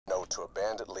to a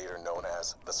bandit leader known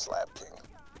as the Slab King.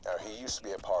 Now, he used to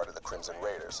be a part of the Crimson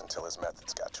Raiders until his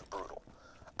methods got too brutal.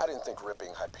 I didn't think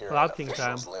ripping Hyperion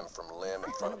officials limb from limb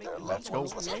in front of their loved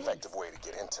ones was an effective way to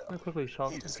get intel. Quickly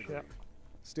shot this shit.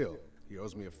 Still, he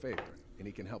owes me a favor, and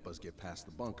he can help us get past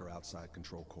the bunker outside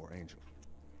Control Core Angel.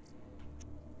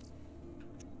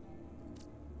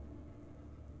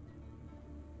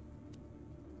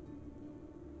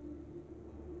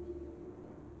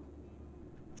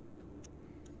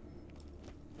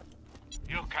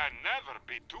 You can never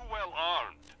be too well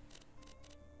armed.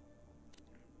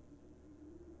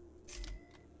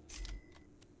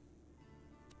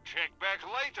 Check back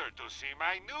later to see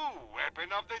my new weapon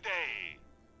of the day.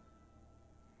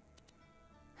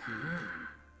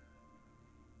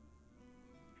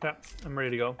 Yeah, I'm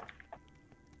ready to go.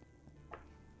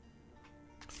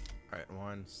 Alright,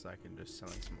 1 second, just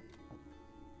selling some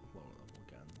lower level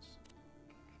guns.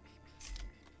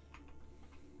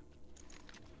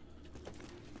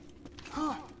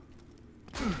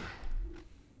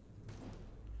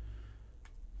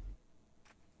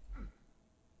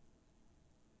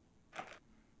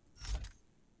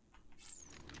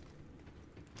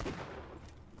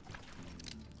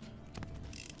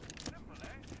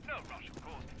 No rush, of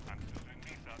course. I'm still doing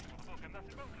research for the book, and thus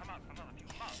it won't come out for another few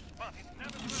months. But it's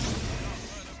never too late to start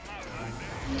word of mouth, I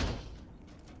say.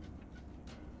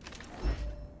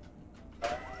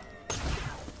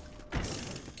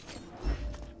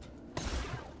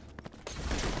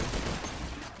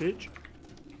 Bitch.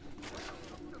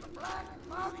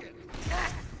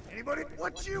 Anybody?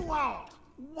 What you want?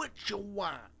 What you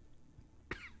want?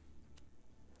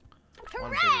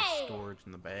 One Hooray! bigger storage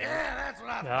in the bag. Yeah, that's what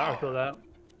I Yeah, I thought. feel that.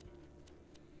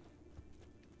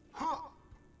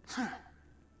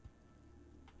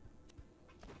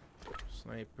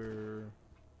 Sniper,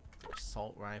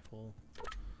 assault rifle,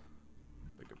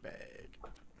 bigger bag.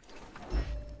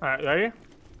 Alright, ready?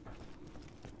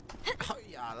 Oh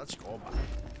yeah, let's go.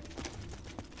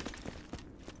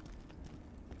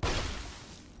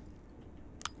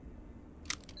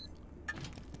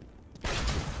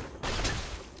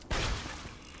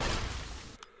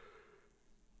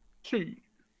 See.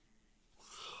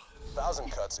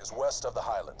 Thousand Cuts is west of the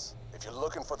Highlands. If you're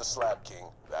looking for the Slab King,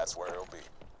 that's where he'll be.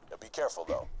 Now be careful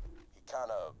though. He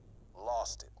kind of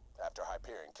lost it after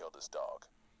Hyperion killed his dog.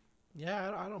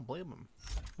 Yeah, I don't blame him.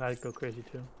 I'd go crazy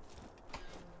too.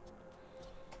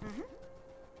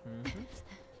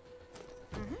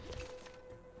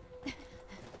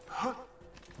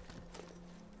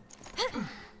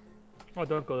 Oh,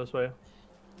 don't go this way.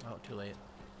 Oh, too late.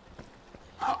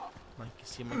 Like you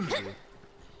see what you do.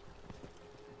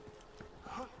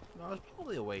 No, there's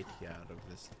probably a way to get out of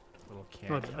this little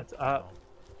No, canyon. it's up.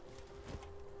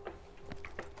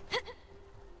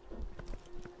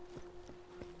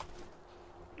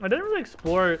 I didn't really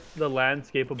explore the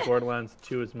landscape of Borderlands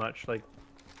 2 as much, like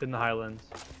in the Highlands.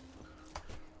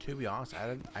 To be honest,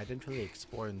 I didn't really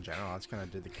explore in general. I just kind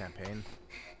of did the campaign.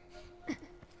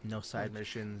 No side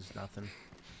missions, nothing.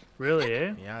 Really,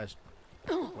 eh? Yeah, I just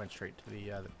went straight to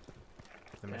the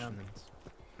missions.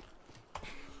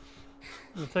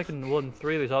 It's like in 1 and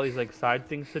 3, there's all these like side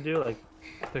things to do, like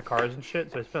the cars and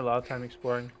shit. So I spent a lot of time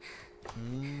exploring.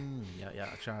 Yeah.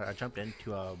 Actually, I jumped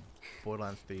into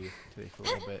Borderlands 3 today for a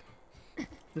little bit.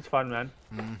 It's fun, man.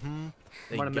 I'm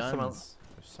gonna miss some of-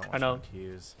 There's so much I know. fun to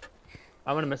use.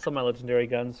 I'm gonna miss some of my legendary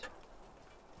guns.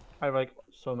 I have like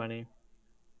so many.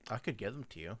 I could give them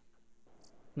to you.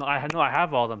 No, I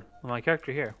have all of them on my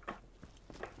character here.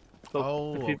 So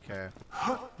Oh, if you- okay.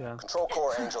 Yeah. Control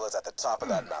Core Angel is at the top of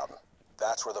that mountain.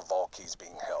 That's where the vault key's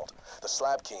being held. The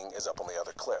Slab King is up on the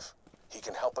other cliff. He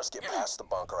can help us get past the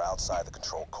bunker outside the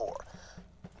Control Core.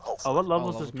 Oh, Hopefully. what level Oh,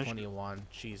 is level this mission? 21.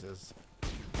 Jesus.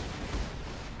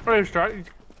 Oh, you start.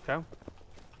 Okay.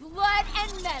 Blood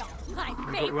and metal. My You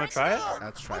favorite. wanna try it?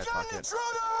 Let's try it. Fuck it.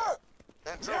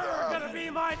 Intruder! Gonna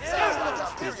be my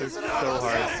This is so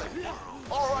hard.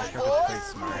 All right, Play boys.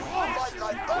 smart. Fight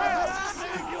like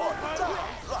badasses or die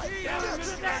like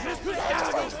bitches. Had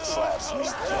to fight to the slabs.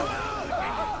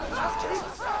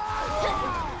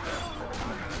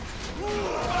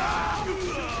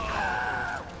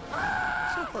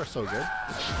 So far, so good.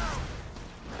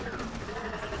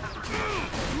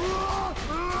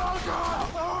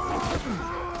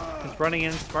 It's running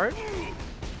in smart. Fear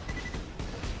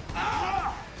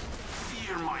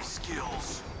my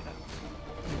skills.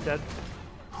 He's dead.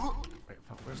 Wait,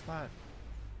 fuck, where's that?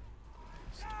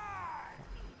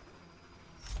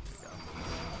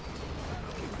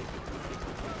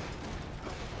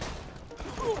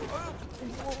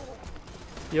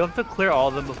 You have to clear all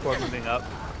of them before moving up,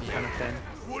 kind of thing.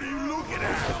 What are you looking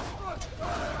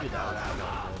at? Do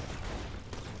that.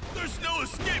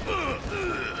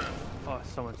 Oh,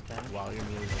 so much damage. Wow, you're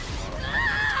nearly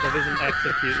That doesn't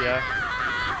execute, yeah.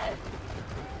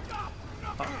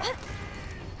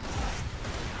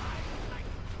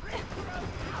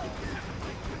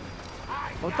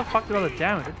 What the fuck did all the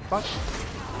damage? What the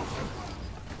fuck?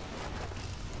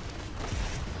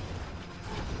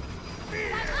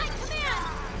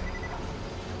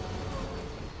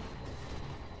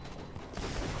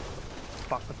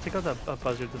 Fuck, let's take out the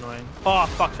buzzard's annoying. Oh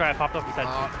fuck, sorry, I popped off his head.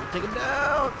 take him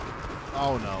down!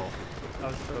 Oh no.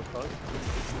 That was so close.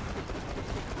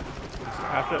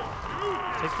 I have to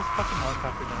take this fucking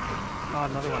helicopter down. Oh,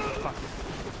 another one. Fuck.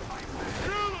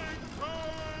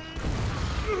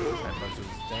 That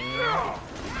buzzard's down.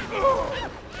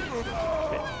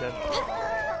 Okay, he's dead.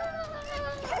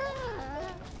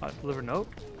 Deliver note?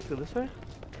 Go this way?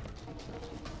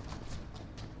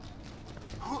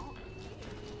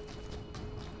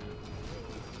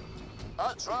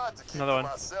 I tried to keep Another one.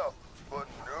 myself, but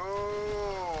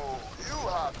no. You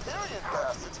Hyperion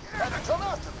bastards had to come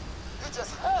after me. You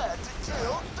just had to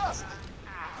kill Dusty.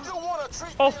 You want to treat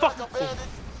me fuck. like a bandit?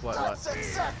 What? That's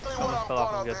exactly what I'm fell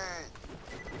off, gonna I'm be.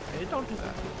 good. Hey, don't do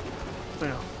that.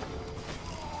 Yeah.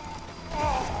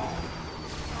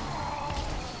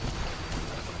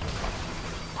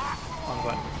 On the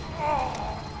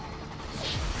button.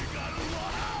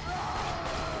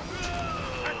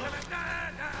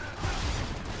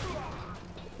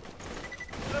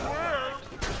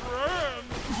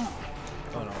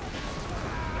 Oh no.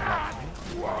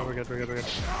 Oh, we're good, we're good, we're good.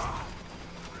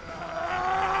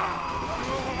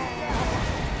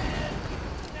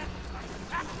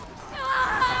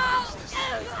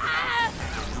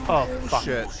 Oh, fuck.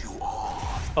 Shit.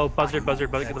 Oh, buzzard, get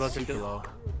the buzzard. Super low.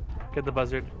 Get the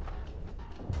buzzard.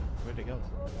 Where'd it go?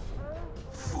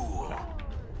 Fool.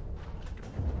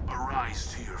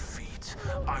 Arise to your feet.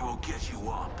 I will get you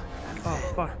up, and Oh,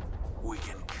 then fuck. we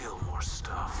can kill more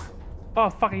stuff. Oh,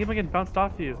 fuck, I keep on getting bounced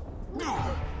off you.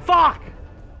 Fuck!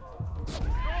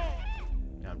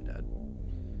 Yeah, I'm dead.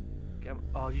 Okay,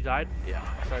 oh, you died?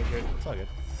 Yeah. Sorry, dude. It's all good.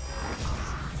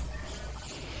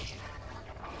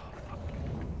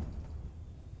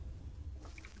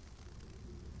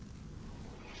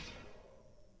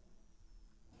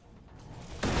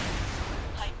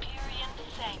 Hyperion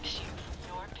thanks you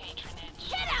for your patronage.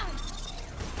 Get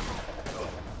him!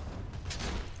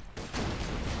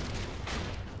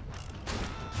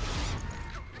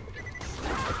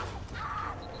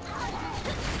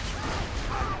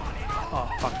 Oh,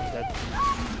 fuck, I'm dead.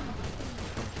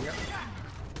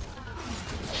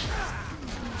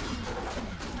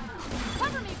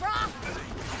 Cover me, brah!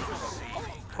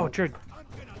 Oh, Jared.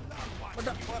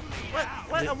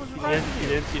 What? I was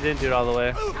You didn't do it all the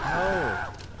way.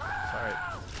 Oh. Sorry.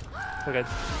 Okay.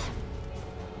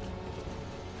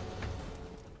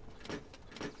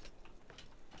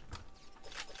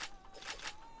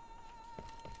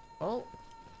 Oh.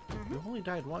 We've only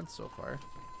died once so far.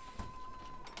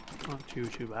 Not too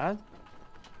bad.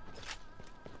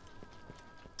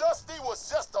 Dusty was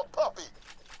just a puppy.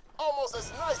 Almost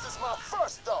as nice as my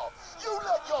first dog. You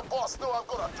let your boss know I'm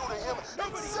gonna do to him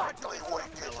exactly what he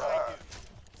did to her.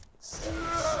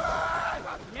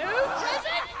 New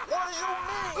prison? What do you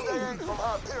mean they ain't from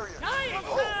Hyperion? Dying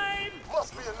Oh, time!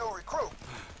 must be a new recruit.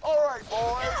 All right,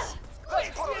 boys. Let's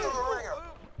put him through the ringer.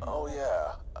 Oh,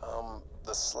 yeah.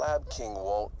 The Slab King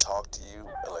won't talk to you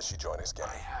unless you join his gang.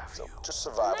 So just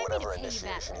survive Remind me to whatever pay you back.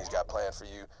 initiation he's got planned for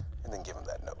you, and then give him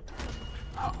that note.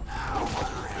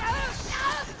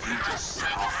 You just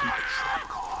set off my trump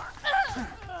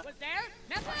card. Was there?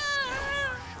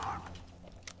 Nothing!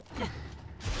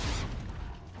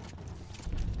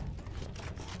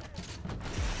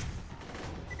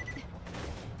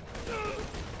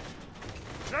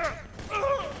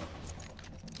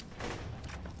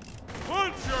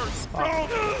 Put your stomach!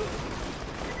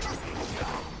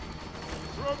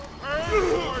 Prepare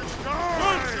for die!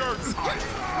 Put your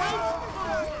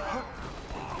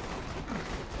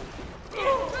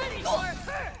Ready for it!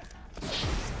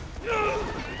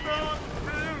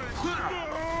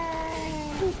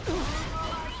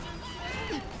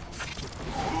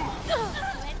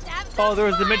 Let's have some Oh, there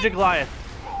was the fun. midget Goliath.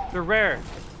 They're rare.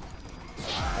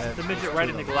 The midget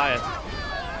riding the Goliath.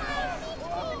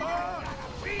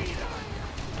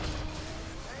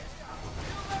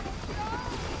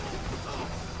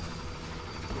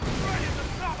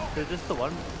 Is this the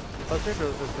one buzzard or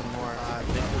is there more? I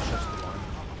think it's just the one.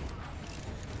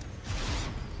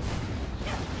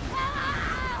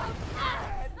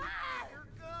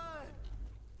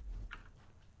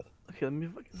 Okay, let me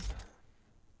fucking.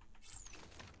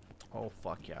 Oh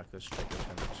fuck yeah, this chicken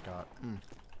I just got.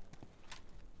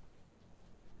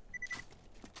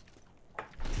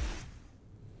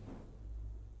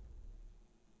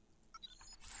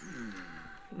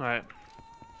 Alright.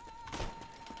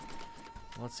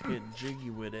 Let's get jiggy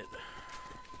with it.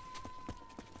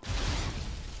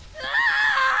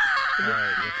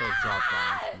 Alright, we have to drop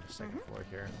down from the second floor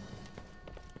here.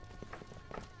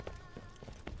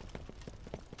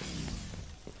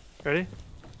 Ready?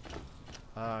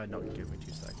 No, give me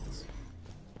 2 seconds.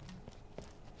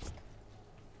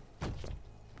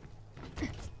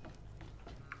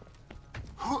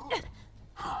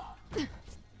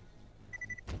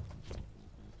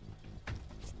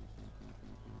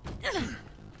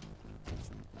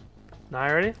 Now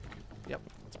you ready? Yep,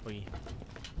 let's boogie.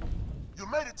 You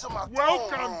made it to my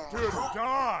Welcome throne room, to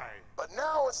die. but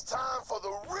now it's time for the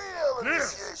real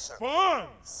This initiation. fun.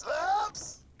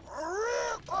 Slabs,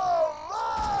 rip 'em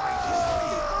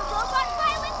Robot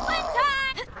violence one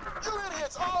time! You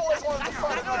idiots always wanted to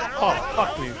fight another Oh,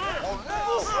 fuck me. Well,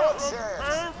 now's your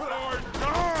chance. Prepare or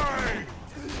die.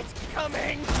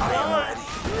 Coming!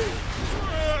 Friends.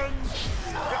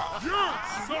 You're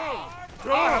so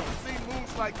dumb. Seen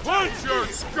moves like Punch your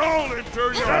skull into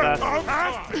your Badass.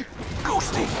 fantastic.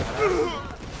 Ghosty!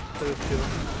 Those two.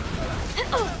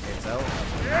 It's out.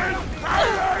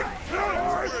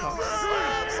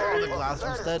 Oh, the glass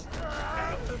one's dead.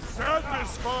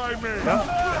 Satisfy me. Yep.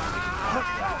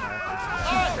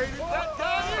 I hated that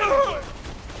guy anyway.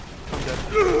 I'm dead.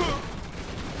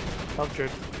 Help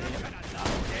Jared.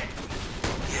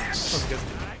 Yes! That's good.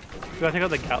 We gotta take out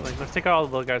the Gatling. Let's take out all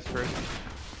the little guys first.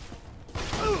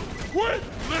 Quit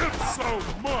live so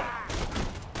much.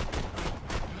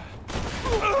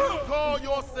 Call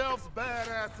yourselves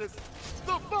badasses.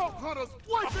 The Vault Hunters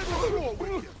wiping the floor with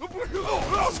you.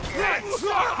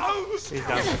 He's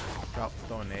down. Drop,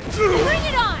 throwing nades. Bring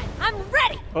it on! I'm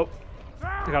ready! Oh,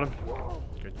 I got him.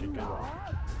 Good, good, good.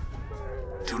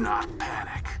 Do not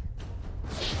panic.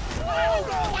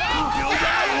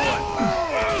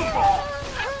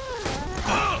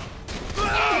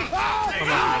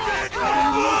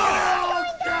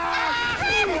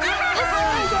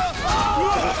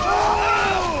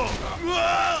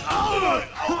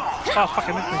 Oh, fuck,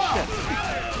 I missed my shit.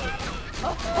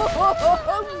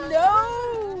 Oh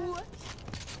no!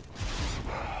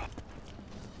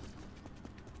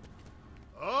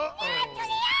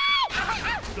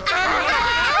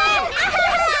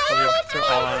 They're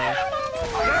all on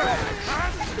you.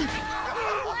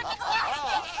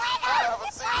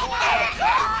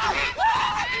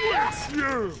 It's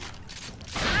you.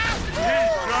 He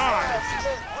died.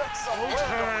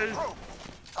 Okay.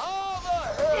 How the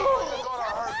hell are you gonna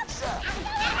hurt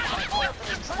Jack?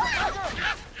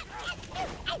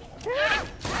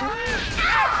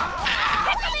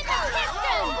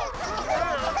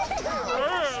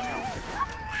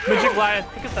 Midget Goliath,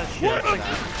 look at that shit. It's like,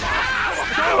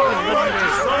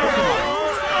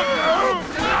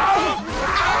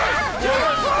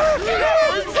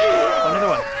 another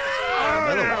one.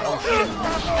 Another one. Oh,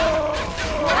 shit.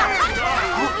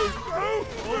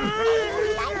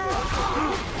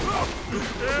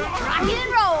 Rock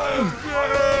and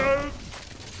roll!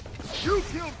 You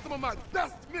killed some of my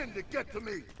best men to get to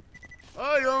me.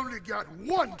 I only got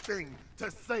one thing to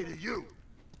say to you.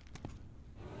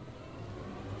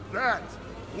 That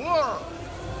was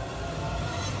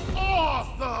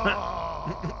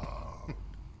awesome!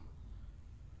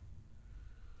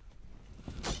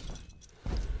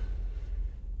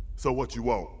 So what you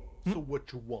want? So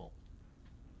what you want?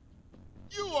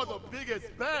 You are the biggest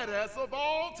badass of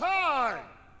all time!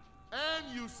 And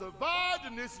you survived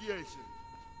initiation.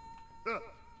 Huh.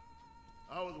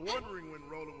 I was wondering when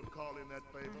Roland would call in that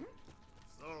favor.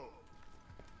 So,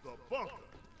 the bunker.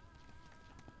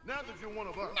 Now that you're one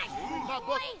of us, my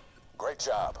buck. Great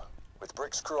job. With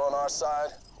Brick's crew on our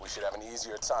side, we should have an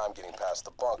easier time getting past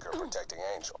the bunker and protecting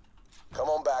Angel. Come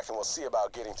on back and we'll see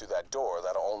about getting through that door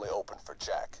that'll only open for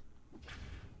Jack.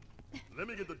 Let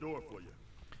me get the door for you.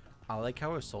 I like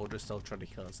how our soldiers still try to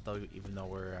kill us, though, even though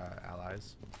we're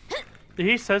allies.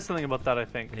 he says something about that, I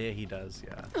think. Yeah, he does.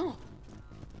 Yeah. You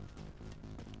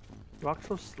walk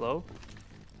so slow.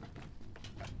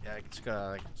 Yeah, it's gotta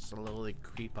like slowly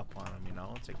creep up on him, you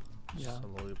know? It's like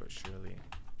slowly but surely.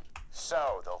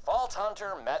 So the Vault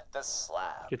Hunter met the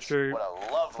Slabs. Get your what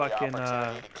a lovely fucking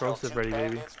opportunity to kill corrosive two ready,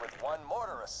 baby. bandits with one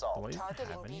mortar assault. Do I even Targeting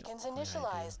have any beacons idea?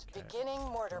 initialized. Okay. Beginning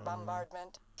mortar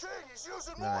bombardment. Gee, he's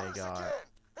using Then I mortars got- again!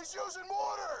 He's using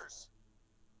mortars!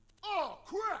 Oh,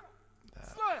 crap!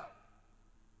 Slab!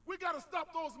 We gotta stop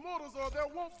those mortars or there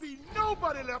won't be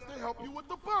nobody left to help you with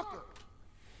the bunker!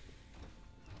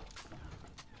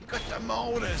 You got the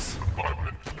mortars!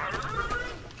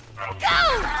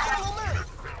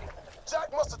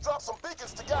 Jack must have dropped some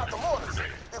beacons to guide the mortars.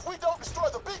 If we don't destroy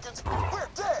the beacons, we're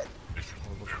dead!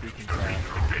 All those beacons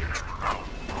are-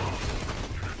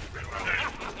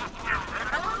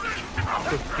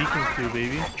 beacons do,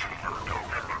 baby? You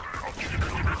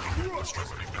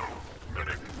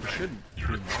should be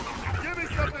more. Give me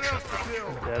something else to kill.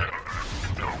 Dead.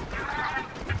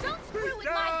 Don't screw with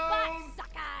my butt,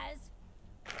 suckers!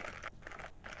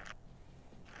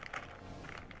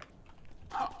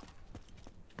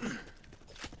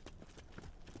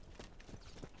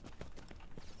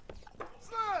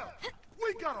 Slab,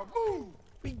 we gotta move.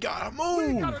 We gotta We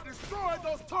move! gotta destroy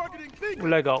those targeting beacons.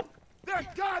 Let go. They're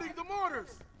guiding the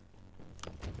mortars.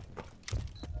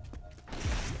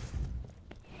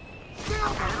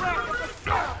 Build the wrath of the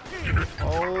Slab King.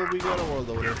 Oh, we got a world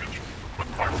loader. Stay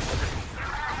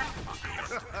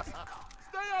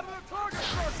out of the target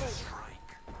circle.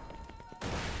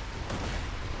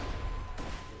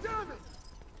 Damn it!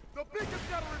 The beacon's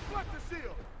got a reflector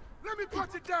shield. Let me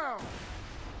punch it down.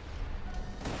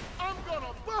 I'm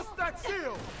gonna bust that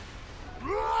shield.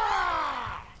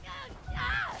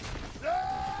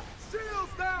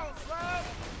 Shield's down, Slab.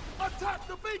 Attack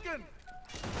the beacon.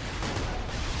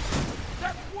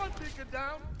 That's one beacon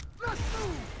down. Let's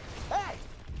move. Hey!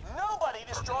 Nobody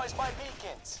destroys my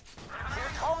beacons!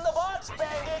 Here come the bots,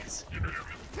 bandits!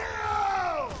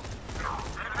 Kill!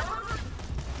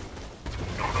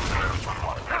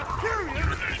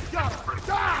 Hyperion gotta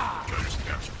die!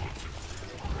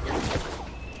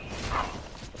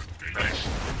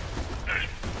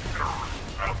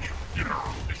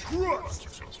 Crushed!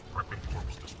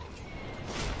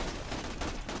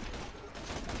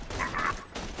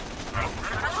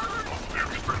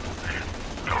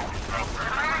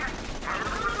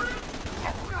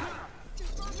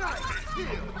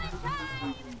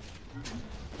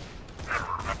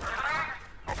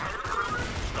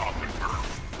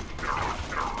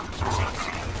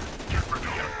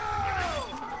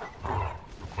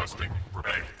 Requesting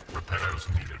repairs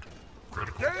needed.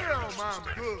 Critical Damn, I'm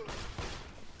good.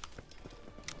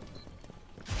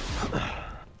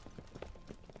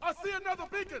 I see another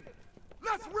beacon.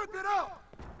 Let's rip it up.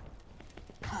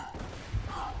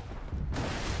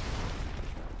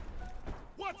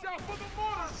 Watch out for the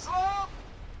mortar, Slab.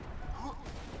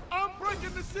 I'm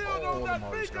breaking the shield Oh, on the that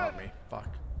mortar's beacon. got me. Fuck.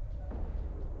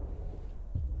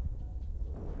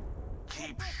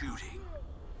 Keep shooting.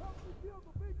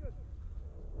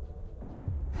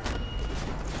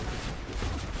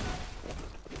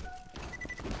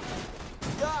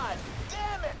 God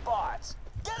damn it, bots!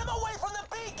 Get them away from the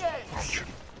beacons!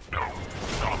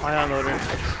 Ion loader.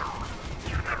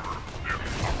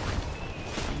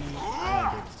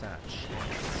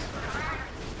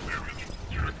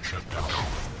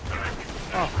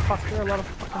 Oh fuck, there are a lot of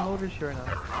fucking loaders here now.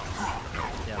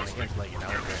 Yeah, my game's lagging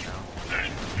out right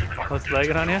now. Oh, it's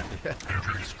lagging on you?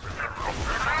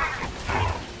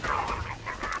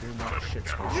 Too much shit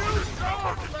going You on.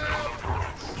 saw, Slab.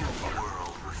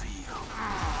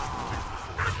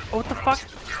 Oh, what the fuck?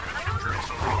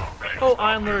 Oh,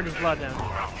 Iron Lord is blood down.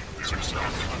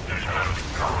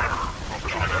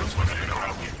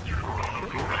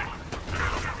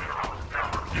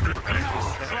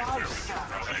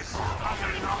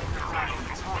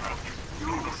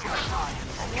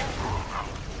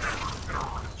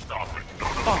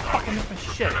 Oh, fuck, I missed my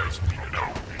shit.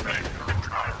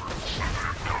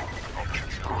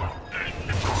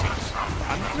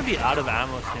 I'm just gonna be out of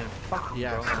ammo soon. Fuck you,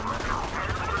 Yeah, bro. so I'm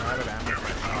out of ammo for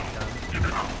my shotgun.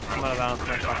 I'm out of ammo for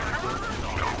my fucking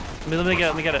shit.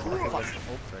 Let me get it. Oh,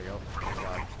 there you go.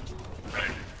 God.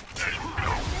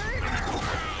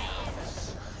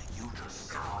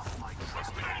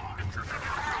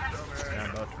 Yeah, I'm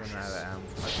about to run out of ammo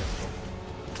for my pistol.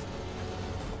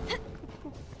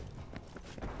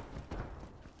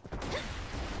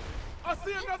 I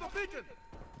see another beacon.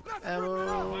 Let's rip it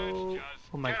up. Ammo.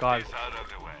 Oh my god. This out of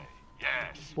the way.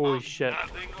 Yes. Holy shit.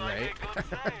 Nothing like Right. a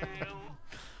good sail.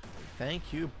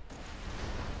 Thank you.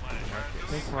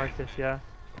 Thanks, Marcus, yeah.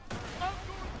 I'm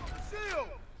going for the shield.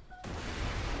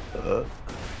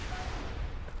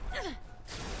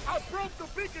 I broke the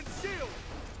beacon shield.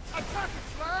 Attack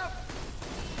it, Slab.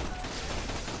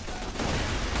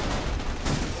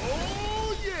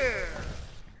 Oh yeah.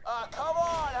 Come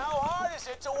on, how hard is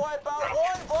it to wipe out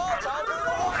one vault under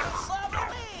the one slab of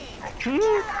me?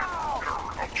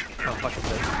 Oh, fuck it,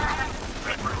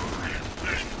 dude.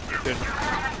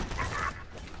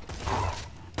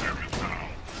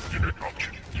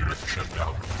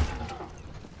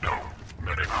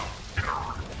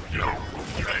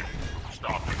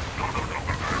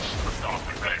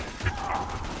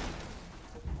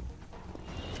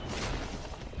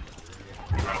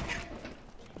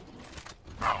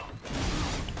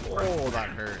 Oh, that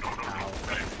hurt. Ow.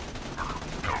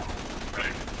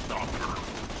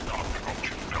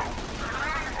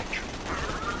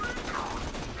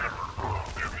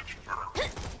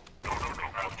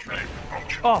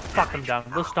 Oh fuck, I'm down.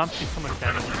 Those stomps do so much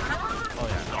damage. Oh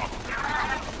yeah.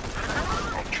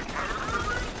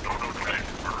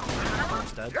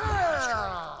 Almost dead.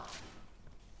 Yeah!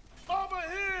 Over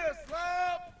here,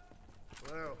 Slab!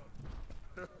 Well,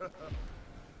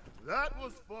 that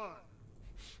was fun.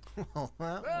 Well,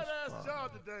 that was Badass fun.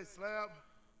 job today, Slab.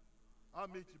 I'll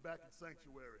meet you back in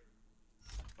Sanctuary.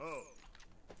 Oh,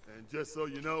 and just so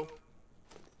you know,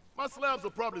 my slabs will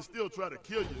probably still try to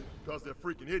kill you because they're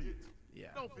freaking idiots. Yeah.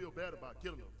 Don't feel bad about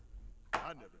killing them.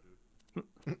 I never do.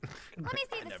 Let me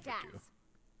see the stats.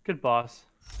 Good boss.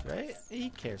 Right? He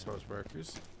cares about his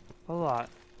workers. A lot.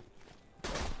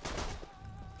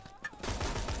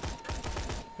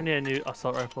 I need a new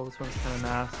assault rifle. This one's kind of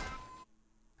nice.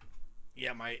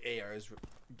 Yeah, my AR is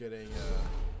getting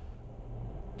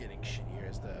shittier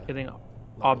as the Getting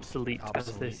obsolete,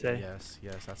 as they say. Yes,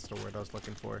 that's the word I was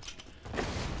looking for.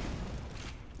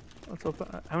 Let's open.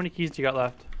 How many keys do you got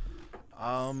left?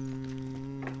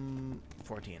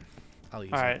 14. I'll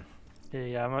use All right.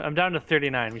 Yeah, I'm down to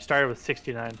 39. We started with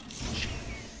 69.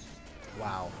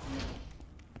 Wow.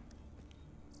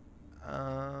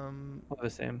 All the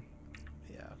same.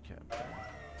 Yeah. Okay.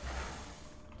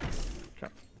 Okay.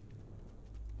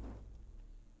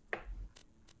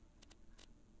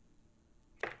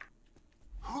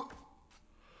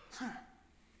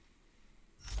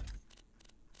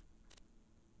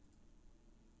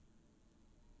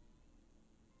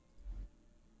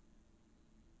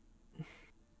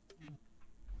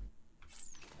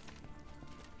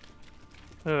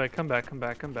 Wait, come back.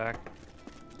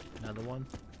 Another one.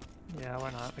 Yeah,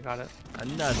 why not? I got it.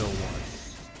 Another one.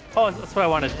 Oh, that's what I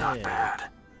wanted. Hey. Alright,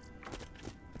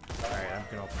 I'm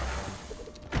gonna open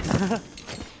one.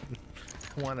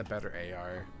 I want a better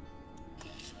AR.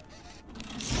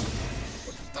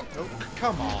 Oh,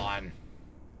 come on.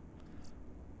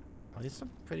 Oh, these are some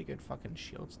pretty good fucking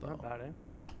shields, though. Not bad, eh?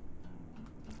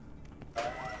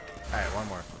 Alright, one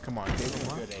more. Come on, give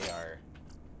me a good AR.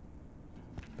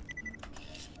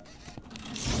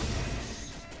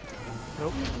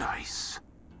 Nope. Nice.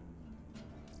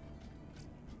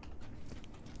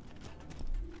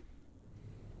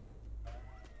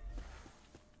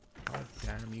 God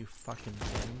damn you fucking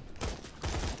thing.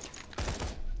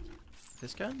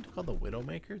 This gun called the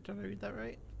Widowmaker? Did I read that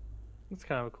right? That's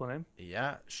kind of a cool name.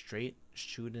 Yeah, straight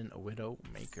shooting a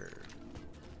Widowmaker.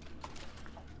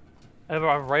 I have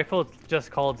a rifle. It's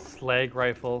just called Slag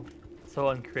Rifle. So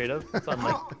uncreative. It's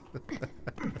unlike.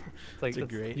 It's like It's a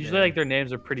great usually name. like their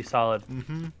names are pretty solid.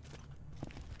 Mm-hmm.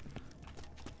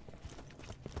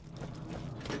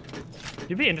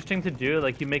 It'd be interesting to do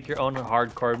like you make your own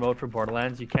hardcore mode for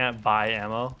Borderlands. You can't buy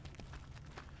ammo.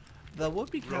 That would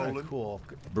be kind Rolling. of cool.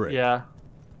 Brick. Yeah,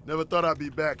 Never thought I'd be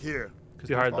back here.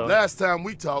 be hard though. Last time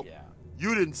we talked, Yeah.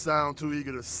 you didn't sound too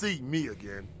eager to see me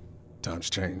again. Time's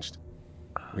changed.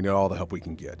 We need all the help we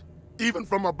can get. Even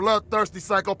from a bloodthirsty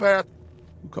psychopath?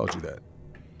 Who called you that?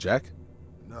 Jack?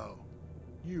 No.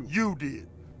 You did.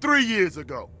 3 years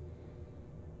ago.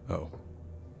 Oh.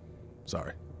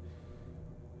 Sorry.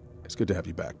 It's good to have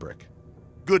you back, Brick.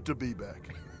 Good to be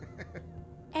back.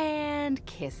 And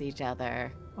kiss each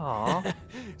other. Aw.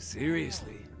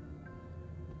 Seriously?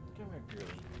 Come here,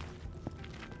 girly.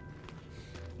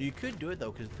 You could do it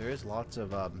though, because there is lots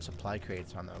of supply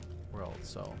crates on the world,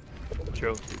 so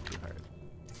True. it's too hard.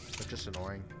 But just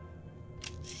annoying.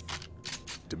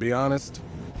 To be honest,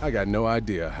 I got no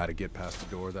idea how to get past the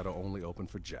door that'll only open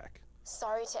for Jack.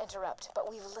 Sorry to interrupt, but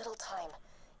we've little time.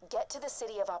 Get to the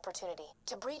City of Opportunity.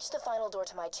 To breach the final door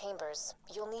to my chambers,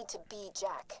 you'll need to be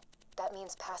Jack. That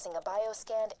means passing a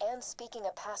bioscan and speaking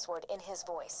a password in his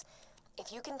voice.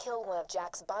 If you can kill one of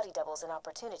Jack's body doubles in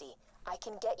Opportunity, I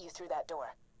can get you through that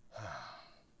door.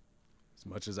 As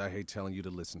much as I hate telling you to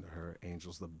listen to her,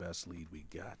 Angel's the best lead we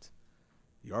got.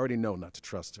 You already know not to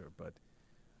trust her, but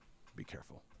be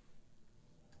careful.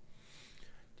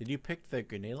 Did you pick the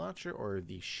grenade launcher or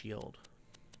the shield?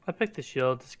 I picked the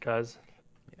shield just cause.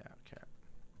 Yeah,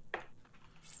 okay.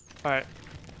 All right.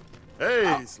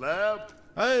 Hey, Slab.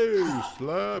 Hey,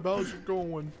 Slab, how's it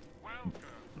going?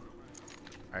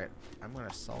 Alright, I'm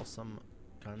gonna sell some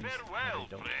guns that Farewell, I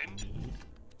don't friend. need.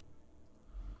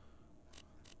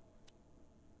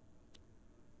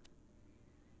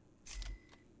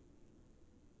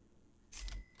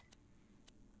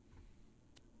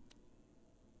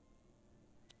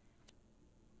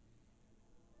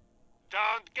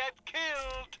 Don't get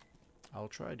killed! I'll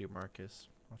try to, Marcus.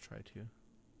 I'll try to.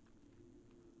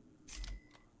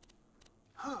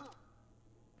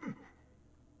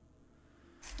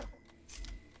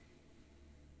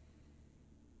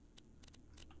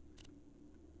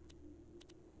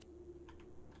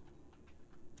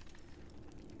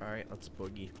 Alright, let's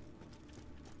boogie.